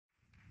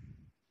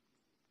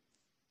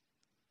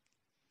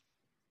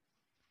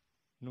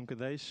Nunca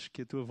deixes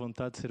que a tua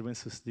vontade de ser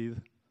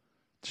bem-sucedido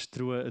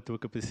destrua a tua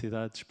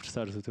capacidade de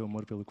expressares o teu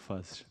amor pelo que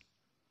fazes.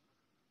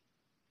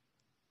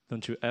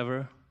 Don't you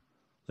ever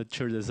let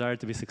your desire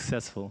to be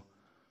successful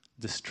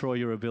destroy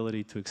your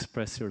ability to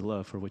express your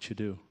love for what you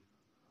do.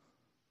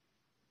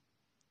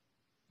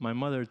 My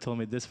mother told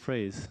me this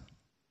phrase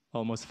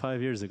almost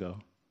 5 years ago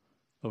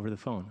over the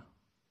phone.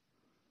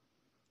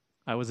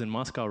 I was in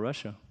Moscow,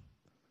 Russia.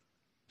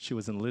 She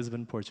was in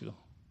Lisbon, Portugal.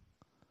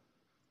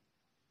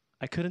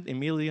 I couldn't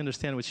immediately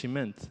understand what she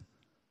meant,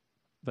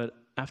 but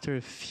after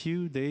a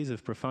few days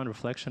of profound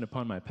reflection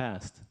upon my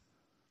past,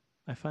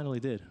 I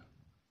finally did.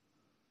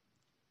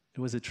 It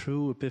was a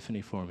true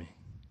epiphany for me.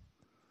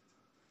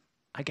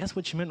 I guess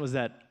what she meant was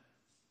that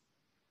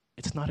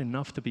it's not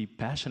enough to be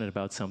passionate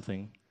about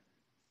something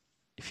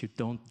if you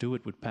don't do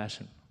it with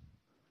passion.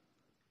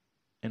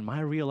 And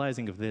my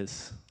realizing of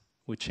this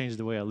would change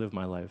the way I live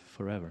my life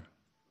forever.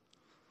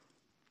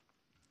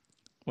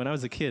 When I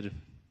was a kid,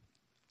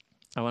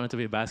 I wanted to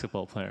be a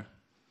basketball player.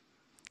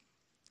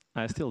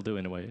 I still do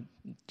anyway,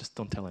 just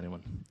don't tell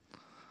anyone.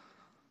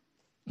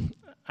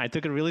 I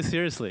took it really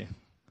seriously.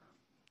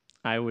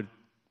 I would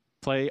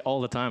play all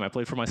the time. I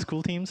played for my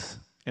school teams,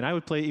 and I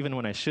would play even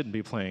when I shouldn't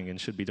be playing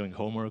and should be doing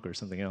homework or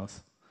something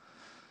else.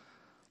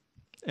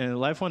 And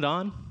life went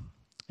on,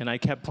 and I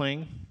kept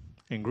playing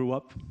and grew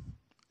up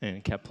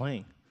and kept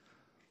playing.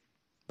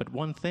 But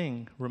one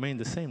thing remained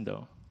the same,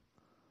 though,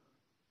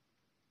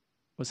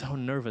 was how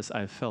nervous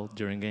I felt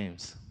during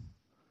games.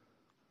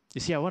 You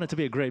see, I wanted to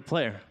be a great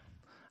player.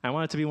 I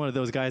wanted to be one of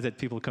those guys that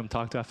people come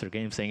talk to after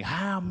games saying,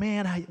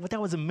 man,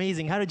 that was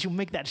amazing. How did you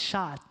make that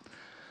shot?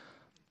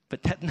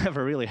 But that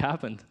never really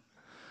happened.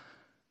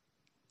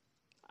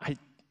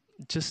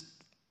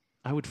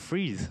 I would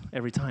freeze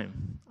every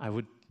time.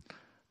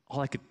 All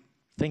I could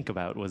think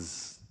about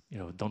was,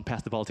 don't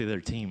pass the ball to the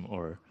other team,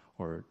 or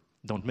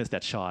don't miss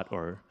that shot,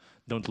 or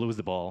don't lose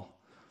the ball.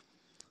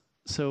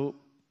 So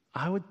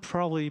I would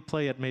probably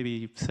play at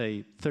maybe,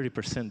 say,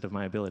 30% of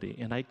my ability,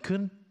 and I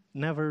couldn't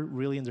never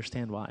really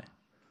understand why.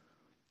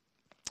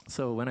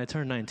 So when I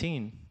turned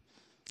 19,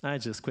 I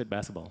just quit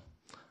basketball,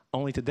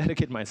 only to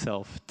dedicate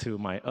myself to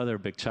my other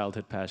big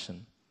childhood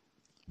passion,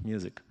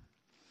 music.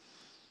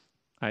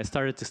 I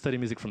started to study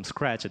music from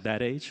scratch at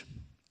that age,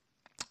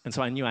 and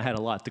so I knew I had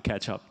a lot to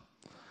catch up.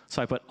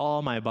 So I put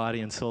all my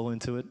body and soul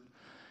into it,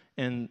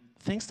 and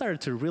things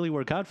started to really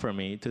work out for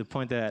me to the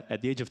point that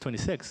at the age of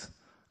 26,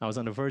 I was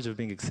on the verge of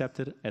being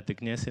accepted at the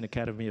Gnesinian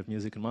Academy of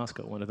Music in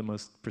Moscow, one of the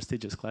most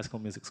prestigious classical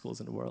music schools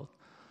in the world.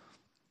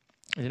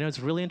 And it's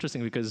really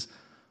interesting because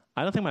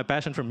I don't think my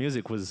passion for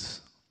music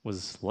was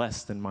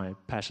less than my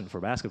passion for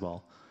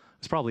basketball. It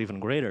was probably even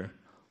greater.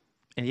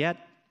 And yet,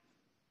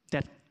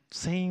 that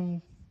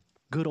same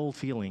good old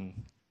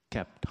feeling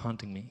kept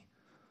haunting me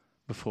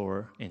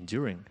before and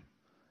during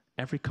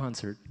every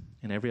concert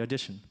and every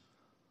audition.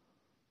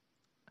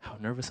 How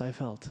nervous I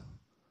felt.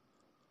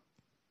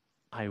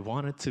 I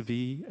wanted to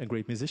be a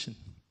great musician,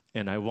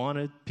 and I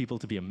wanted people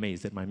to be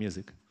amazed at my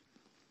music.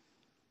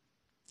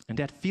 And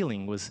that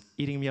feeling was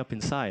eating me up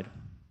inside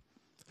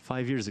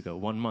 5 years ago,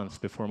 1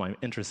 month before my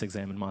entrance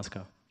exam in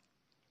Moscow.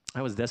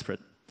 I was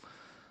desperate.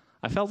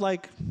 I felt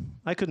like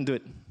I couldn't do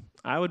it.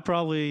 I would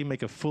probably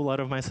make a fool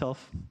out of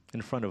myself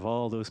in front of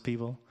all those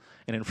people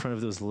and in front of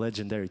those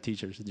legendary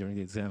teachers during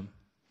the exam.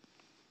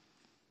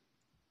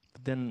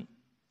 But then,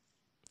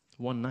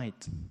 one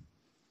night,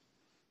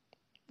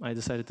 I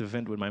decided to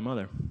vent with my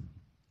mother.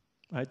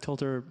 I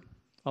told her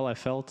all I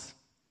felt,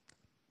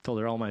 told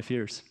her all my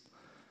fears.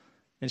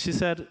 And she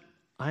said,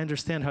 I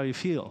understand how you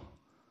feel,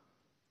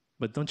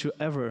 but don't you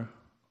ever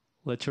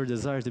let your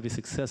desire to be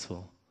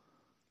successful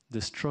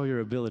destroy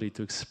your ability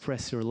to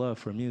express your love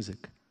for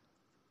music.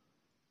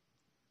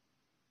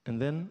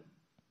 And then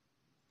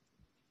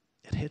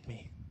it hit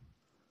me.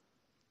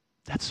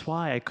 That's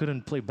why I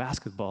couldn't play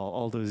basketball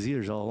all those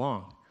years all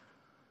along,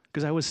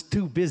 because I was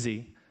too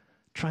busy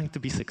trying to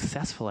be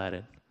successful at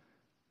it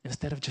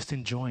instead of just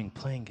enjoying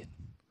playing it.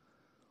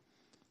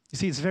 You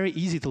see, it's very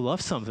easy to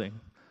love something,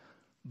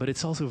 but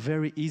it's also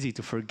very easy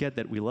to forget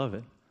that we love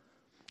it.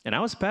 And I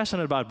was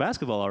passionate about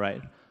basketball, all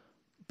right,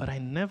 but I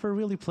never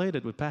really played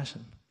it with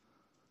passion.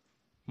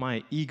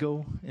 My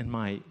ego and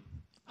my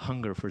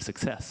hunger for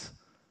success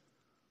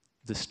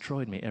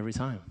destroyed me every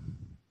time.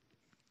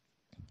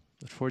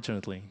 But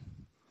fortunately,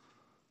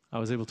 I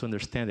was able to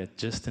understand it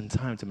just in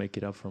time to make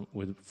it up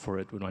for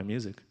it with my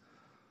music.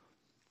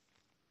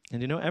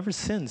 And ever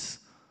since,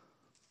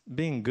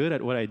 being good at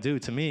what I do,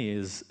 to me,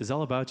 is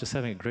all about just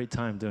having a great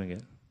time doing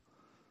it.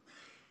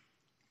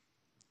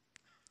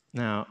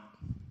 Now,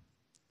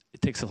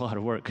 it takes a lot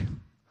of work. It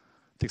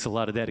takes a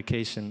lot of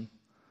dedication.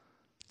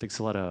 It takes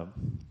a lot of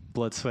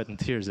blood, sweat, and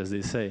tears, as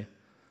they say,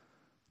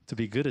 to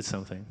be good at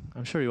something.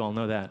 I'm sure you all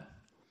know that.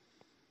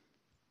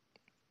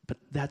 But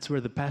that's where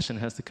the passion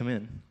has to come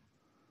in.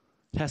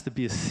 It has to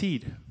be a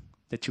seed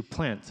that you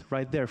plant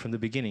right there from the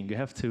beginning. You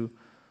have to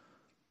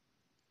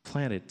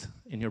plant it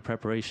in your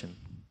preparation.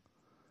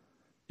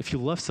 If you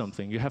love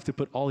something, you have to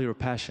put all your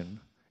passion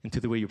into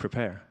the way you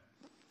prepare,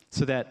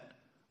 so that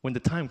when the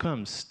time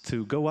comes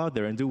to go out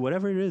there and do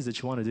whatever it is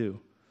that you want to do,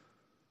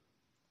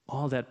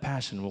 all that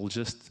passion will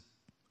just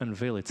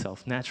unveil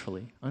itself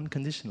naturally,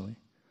 unconditionally.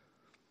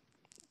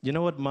 You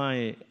know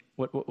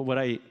what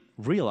I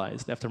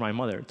realized after my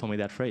mother told me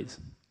that phrase?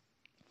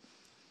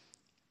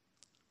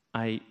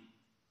 I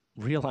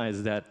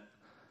realized that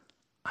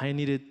I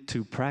needed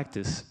to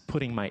practice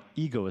putting my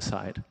ego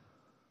aside.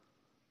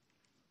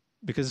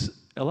 Because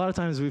a lot of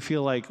times we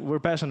feel like we're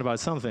passionate about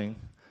something,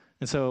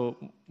 and so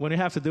when you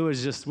have to do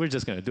it, we're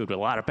just going to do it. But a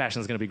lot of passion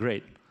is going to be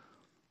great.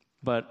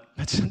 But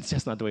that's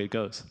just not the way it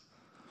goes.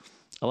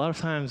 A lot of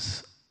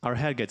times our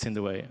head gets in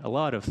the way. A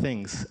lot of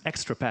things,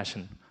 extra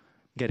passion,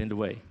 get in the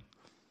way.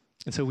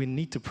 And so we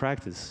need to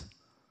practice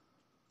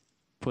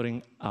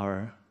putting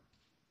our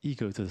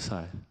ego to the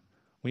side.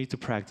 We need to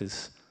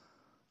practice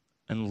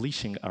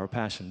unleashing our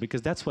passion,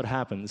 because that's what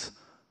happens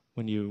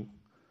when you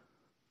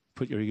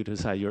put your ego to the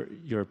side.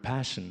 Your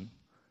passion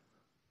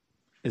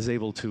is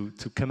able to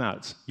come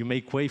out. You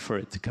make way for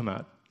it to come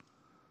out.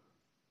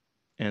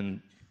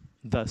 And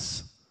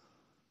thus,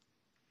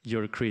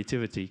 your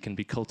creativity can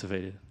be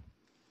cultivated.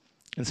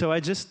 And so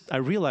I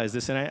realized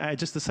this, and I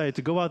just decided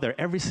to go out there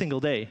every single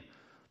day,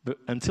 but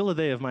until the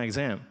day of my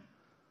exam,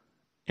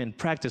 and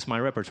practice my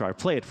repertoire,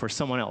 play it for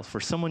someone else, for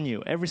someone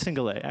new, every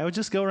single day. I would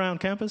just go around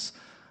campus,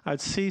 I'd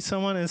see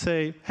someone and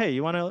say, hey,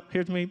 you want to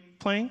hear me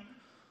playing?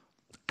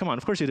 Come on,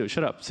 of course you do.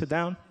 Shut up, sit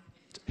down,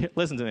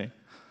 listen to me.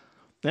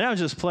 And I would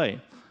just play.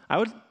 I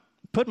would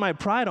put my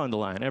pride on the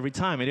line every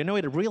time, and you know,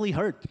 it really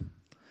hurt.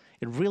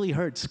 It really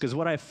hurts, because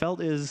what I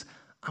felt is,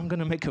 I'm going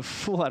to make a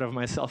fool out of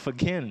myself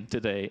again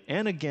today,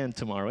 and again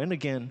tomorrow, and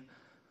again.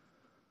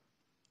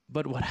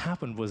 But what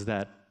happened was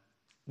that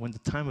when the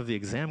time of the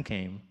exam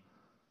came,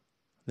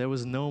 there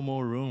was no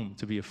more room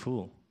to be a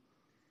fool,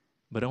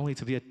 but only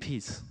to be at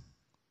peace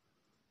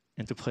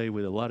and to play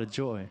with a lot of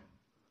joy,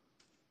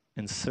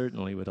 and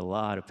certainly with a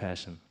lot of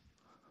passion.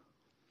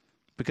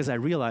 Because I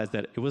realized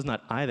that it was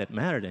not I that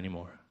mattered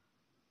anymore.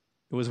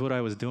 It was what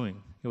I was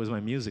doing. It was my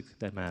music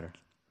that mattered.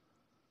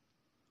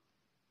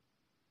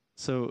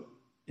 So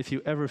if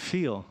you ever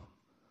feel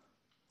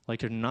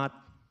like you're not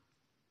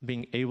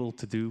being able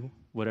to do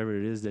whatever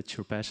it is that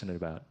you're passionate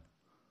about,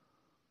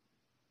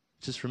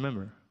 just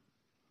remember,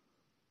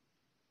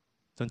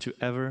 don't you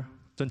ever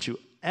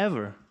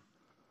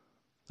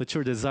let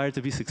your desire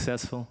to be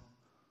successful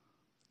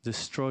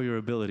destroy your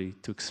ability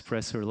to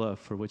express your love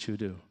for what you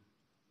do.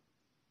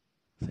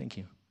 Thank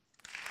you.